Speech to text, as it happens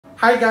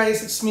Hi guys,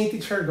 it's me,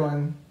 Teacher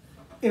Gon.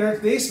 In our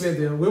today's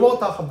video, we will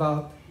talk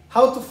about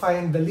how to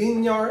find the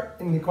linear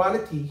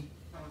inequality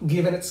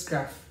given its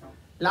graph.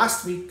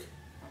 Last week,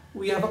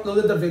 we have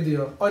uploaded a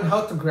video on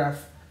how to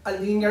graph a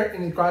linear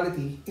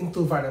inequality in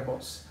two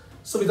variables.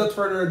 So without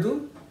further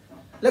ado,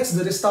 let's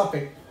do this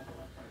topic.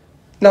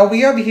 Now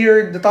we have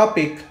here the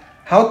topic,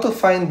 how to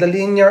find the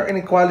linear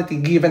inequality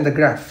given the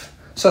graph.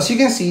 So as you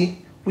can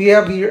see, we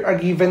have here a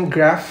given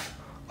graph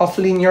of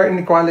linear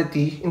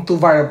inequality in two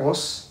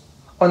variables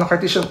on a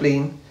Cartesian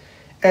plane,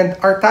 and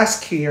our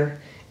task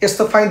here is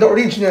to find the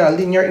original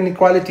linear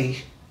inequality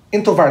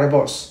in two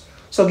variables.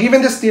 So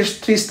given these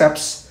three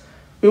steps,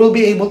 we will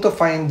be able to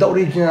find the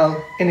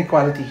original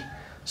inequality.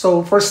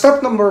 So for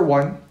step number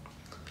 1,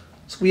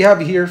 so we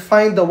have here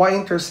find the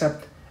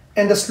y-intercept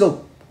and the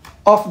slope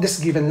of this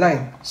given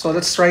line. So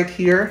let's write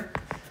here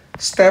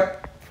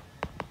step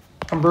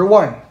number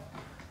 1.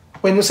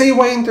 When you say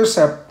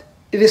y-intercept,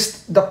 it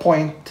is the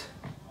point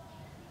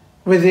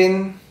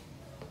within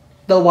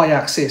the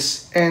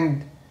y-axis,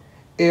 and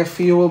if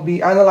you will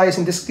be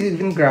analyzing this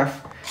given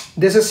graph,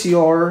 this is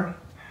your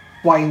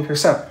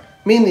y-intercept,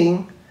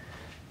 meaning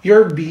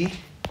your b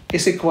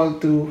is equal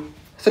to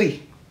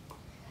 3.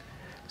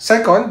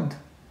 Second,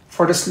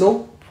 for the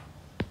slope,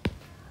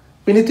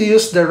 we need to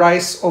use the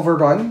rise over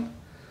run.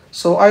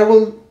 So I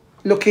will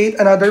locate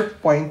another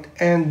point,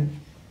 and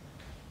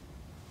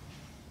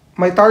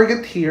my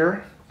target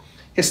here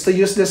is to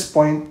use this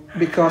point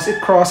because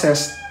it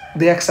crosses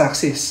the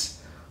x-axis.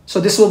 So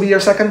this will be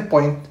your second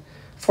point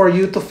for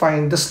you to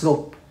find the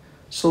slope.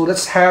 So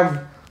let's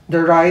have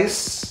the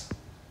rise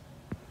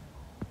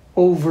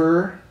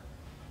over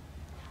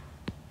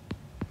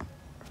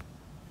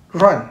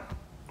run.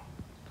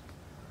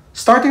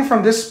 Starting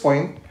from this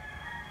point,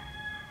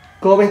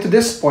 going to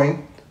this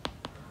point,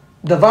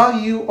 the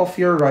value of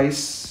your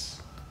rise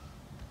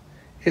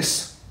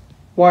is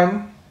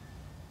 1,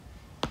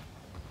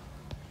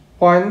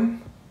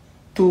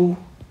 2,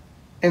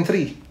 and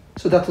 3.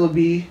 So that will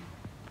be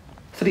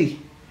 3.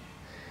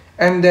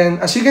 And then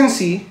as you can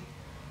see,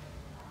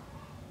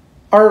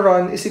 our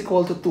run is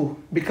equal to 2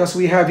 because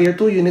we have here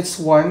 2 units,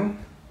 1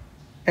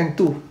 and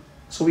 2.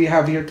 So we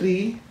have here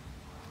 3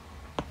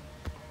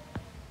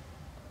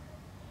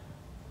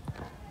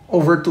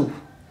 over 2.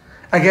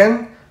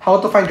 Again,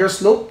 how to find your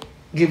slope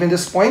given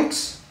these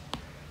points?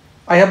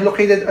 I have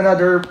located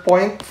another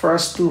point for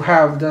us to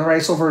have the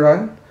rise over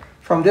run.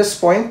 From this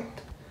point,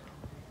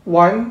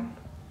 1,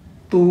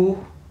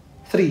 2,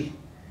 3.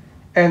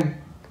 And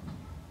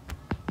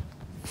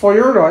for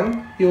your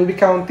run, you will be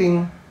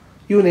counting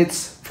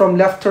units from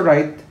left to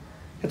right.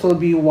 It will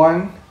be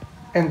 1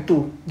 and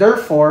 2.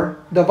 Therefore,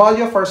 the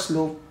value of our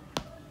slope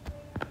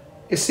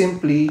is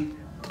simply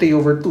 3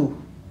 over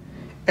 2.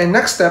 And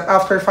next step,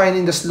 after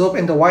finding the slope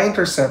and the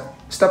y-intercept,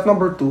 step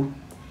number 2,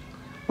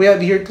 we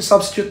have here to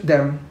substitute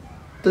them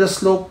to the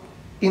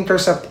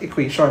slope-intercept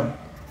equation.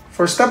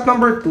 For step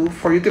number 2,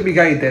 for you to be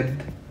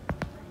guided,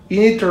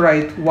 you need to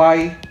write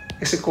y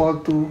is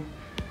equal to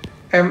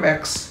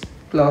mx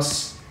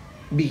plus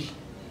b.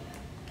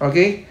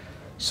 Okay?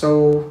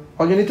 So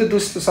all you need to do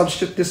is to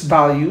substitute these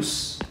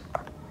values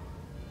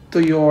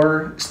to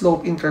your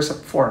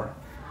slope-intercept form.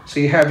 So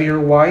you have here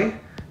y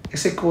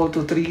is equal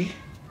to 3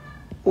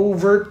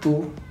 over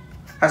 2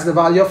 as the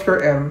value of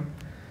your m,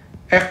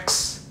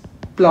 x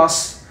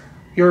plus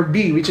your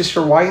b, which is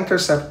your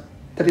y-intercept,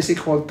 that is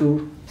equal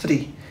to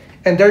 3.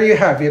 And there you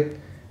have it.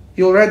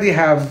 You already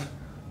have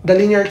the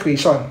linear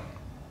equation.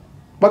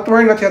 But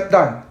we're not yet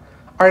done.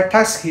 Our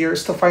task here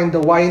is to find the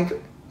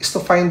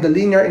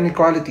linear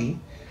inequality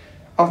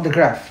of the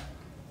graph.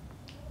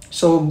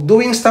 So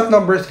doing step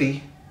number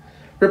 3,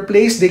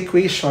 replace the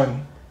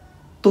equation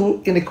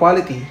to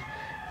inequality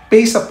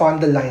based upon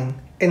the line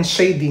and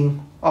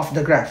shading of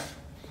the graph.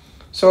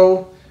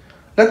 So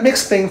let me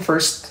explain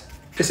first.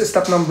 This is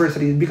step number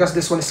 3 because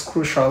this one is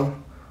crucial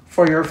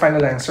for your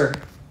final answer.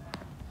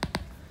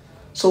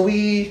 So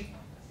we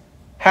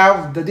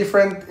have the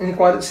different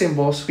inequality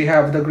symbols. We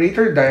have the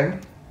greater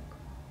than,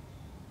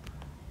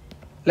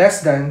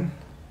 less than,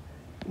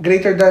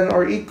 greater than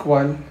or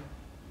equal,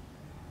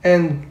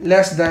 and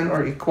less than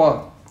or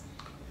equal.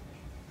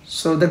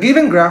 So the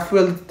given graph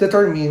will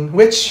determine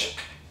which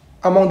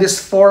among these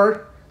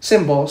 4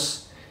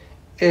 symbols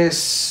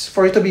is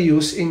for you to be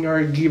used in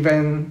your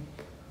given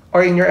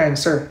or in your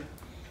answer.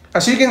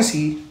 As you can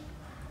see,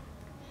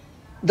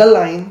 the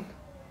line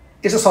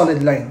is a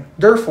solid line.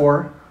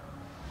 Therefore,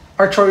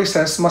 our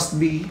choices must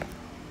be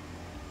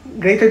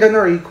greater than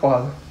or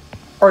equal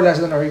or less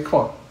than or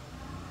equal.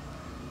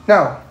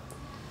 Now,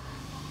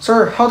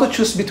 sir, how to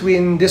choose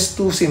between these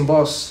two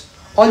symbols?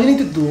 All you need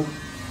to do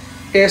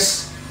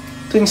is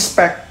to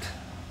inspect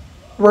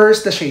where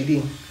is the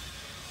shading.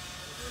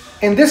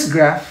 In this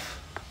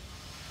graph,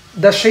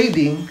 the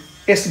shading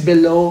is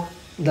below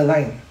the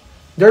line.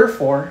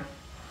 Therefore,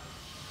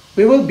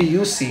 we will be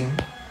using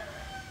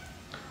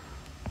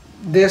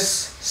this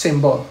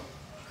symbol,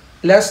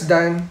 less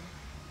than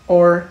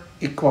or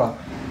equal.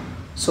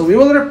 So we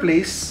will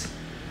replace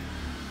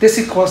this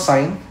equal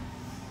sign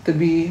to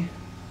be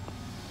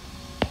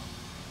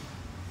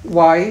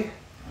y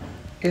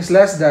is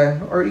less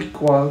than or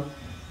equal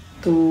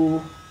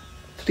to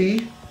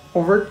 3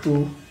 over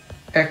 2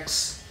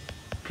 x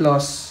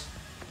plus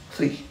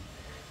 3.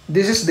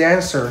 This is the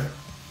answer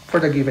for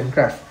the given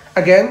graph.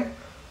 Again,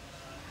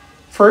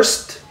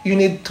 first, you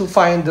need to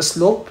find the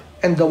slope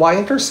and the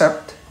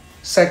y-intercept.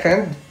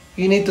 Second,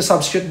 you need to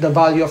substitute the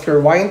value of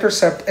your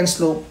y-intercept and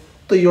slope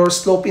to your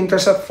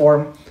slope-intercept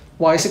form,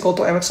 y is equal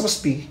to mx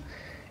plus b.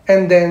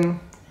 And then,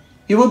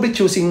 you will be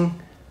choosing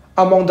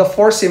among the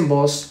four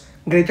symbols,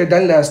 greater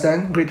than, less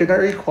than, greater than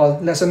or equal,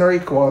 less than or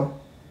equal,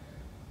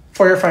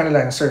 for your final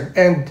answer.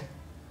 And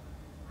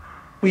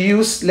we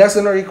use less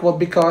than or equal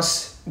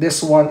because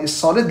this one is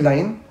solid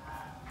line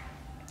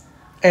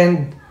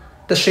and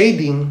the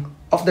shading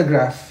of the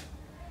graph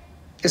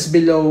is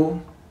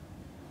below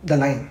the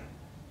line.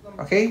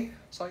 Okay?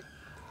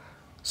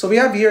 So we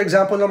have here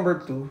example number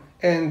 2,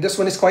 and this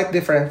one is quite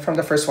different from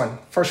the first one,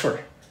 for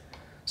sure.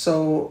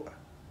 So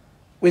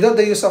without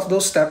the use of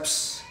those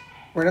steps,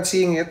 we're not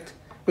seeing it,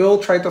 we will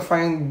try to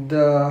find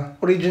the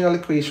original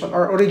equation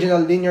or original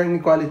linear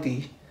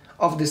inequality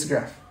of this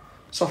graph.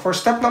 So for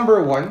step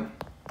number 1,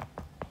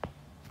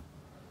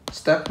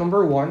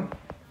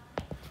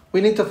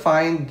 we need to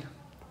find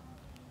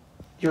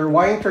your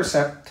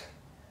y-intercept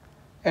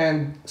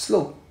and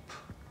slope.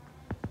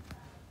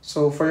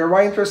 So for your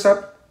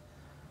y-intercept,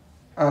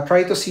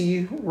 try to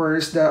see where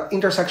is the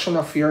intersection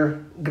of your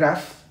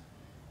graph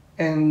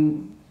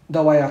and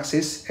the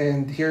y-axis,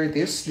 and here it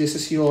is. This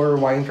is your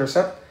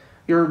y-intercept.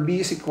 Your b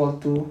is equal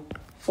to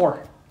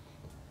 4.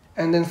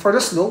 And then for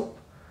the slope,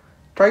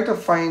 try to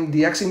find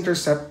the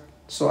x-intercept.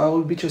 So I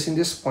will be choosing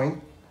this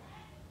point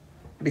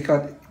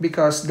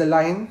because the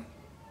line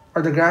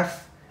or the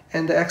graph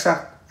and the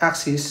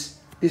x-axis,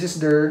 this is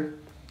their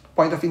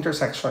point of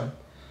intersection.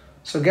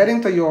 So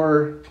getting to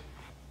your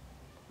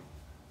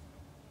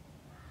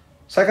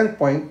second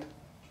point,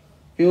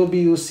 we will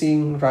be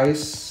using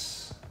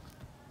rise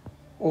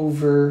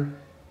over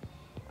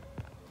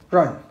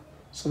run.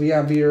 So we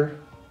have here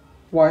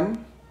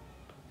 1,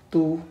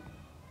 2,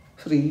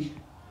 3,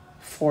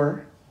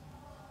 4.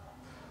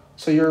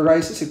 So your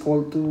rise is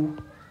equal to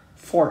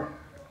 4.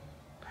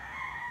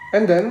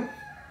 And then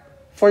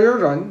for your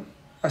run,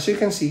 as you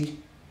can see,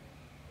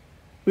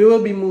 we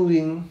will be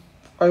moving,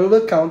 or we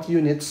will count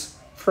units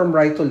from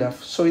right to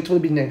left, so it will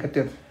be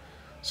negative.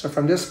 So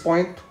from this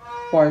point,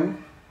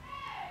 1,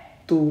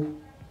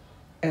 2,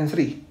 and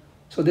 3.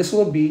 So this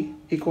will be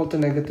equal to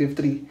negative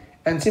 3.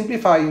 And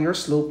simplifying your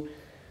slope,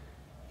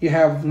 you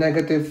have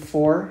negative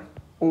 4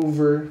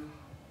 over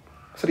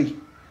 3.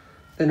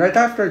 Then right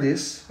after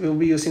this, we'll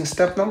be using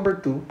step number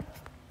 2.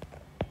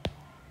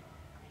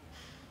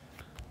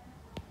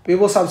 We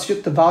will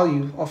substitute the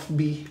value of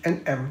b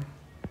and m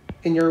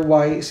in your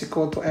y is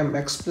equal to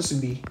mx plus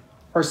b,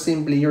 or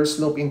simply your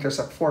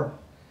slope-intercept form.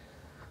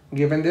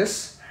 Given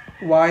this,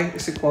 y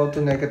is equal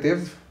to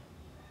negative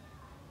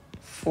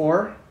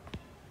 4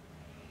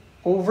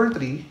 over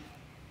 3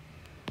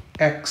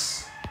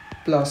 x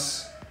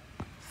plus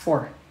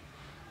 4.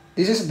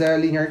 This is the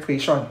linear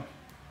equation.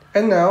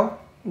 And now,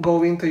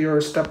 going to your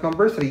step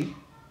number 3,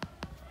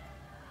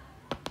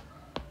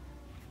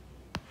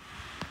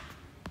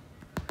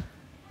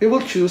 we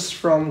will choose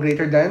from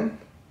greater than,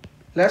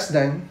 less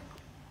than,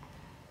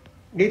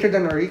 greater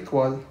than or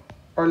equal,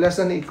 or less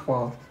than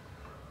equal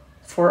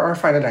for our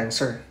final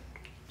answer.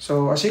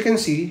 So as you can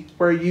see,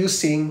 we're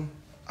using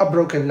a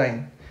broken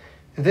line.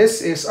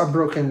 This is a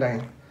broken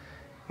line,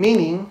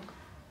 meaning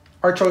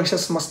our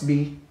choices must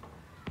be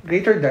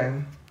greater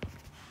than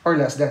or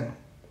less than.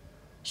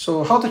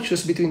 So how to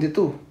choose between the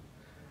two?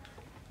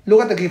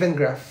 Look at the given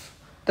graph.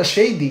 The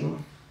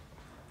shading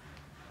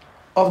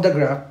of the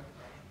graph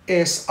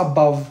is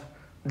above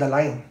the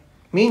line,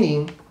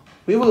 meaning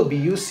we will be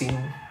using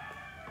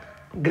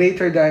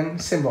greater than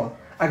symbol.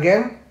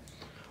 Again,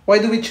 why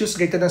do we choose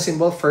greater than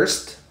symbol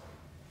first?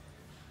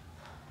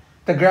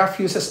 The graph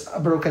uses a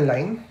broken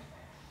line,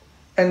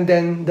 and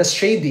then the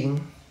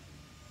shading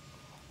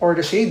or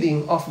the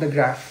shading of the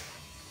graph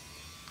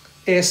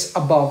is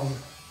above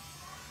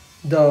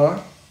the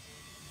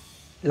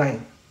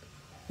line.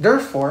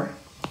 Therefore,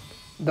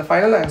 the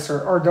final answer,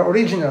 or the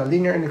original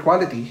linear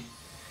inequality,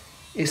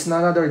 is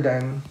none other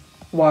than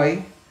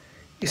y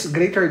is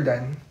greater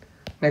than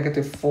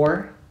negative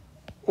 4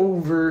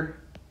 over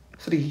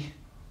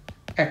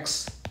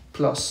 3x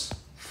plus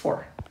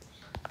 4.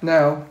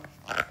 Now,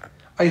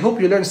 I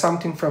hope you learned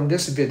something from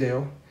this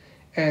video,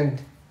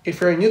 and if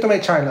you're new to my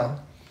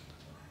channel,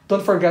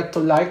 don't forget to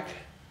like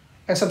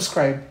and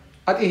subscribe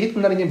at i-hit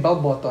mo na rin yung bell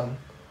button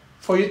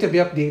for you to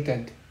be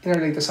updated in our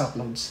latest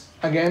uploads.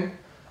 Again,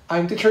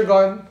 I'm Teacher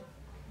Gon.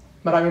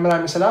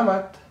 Maraming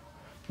salamat.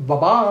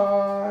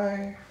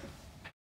 Bye-bye!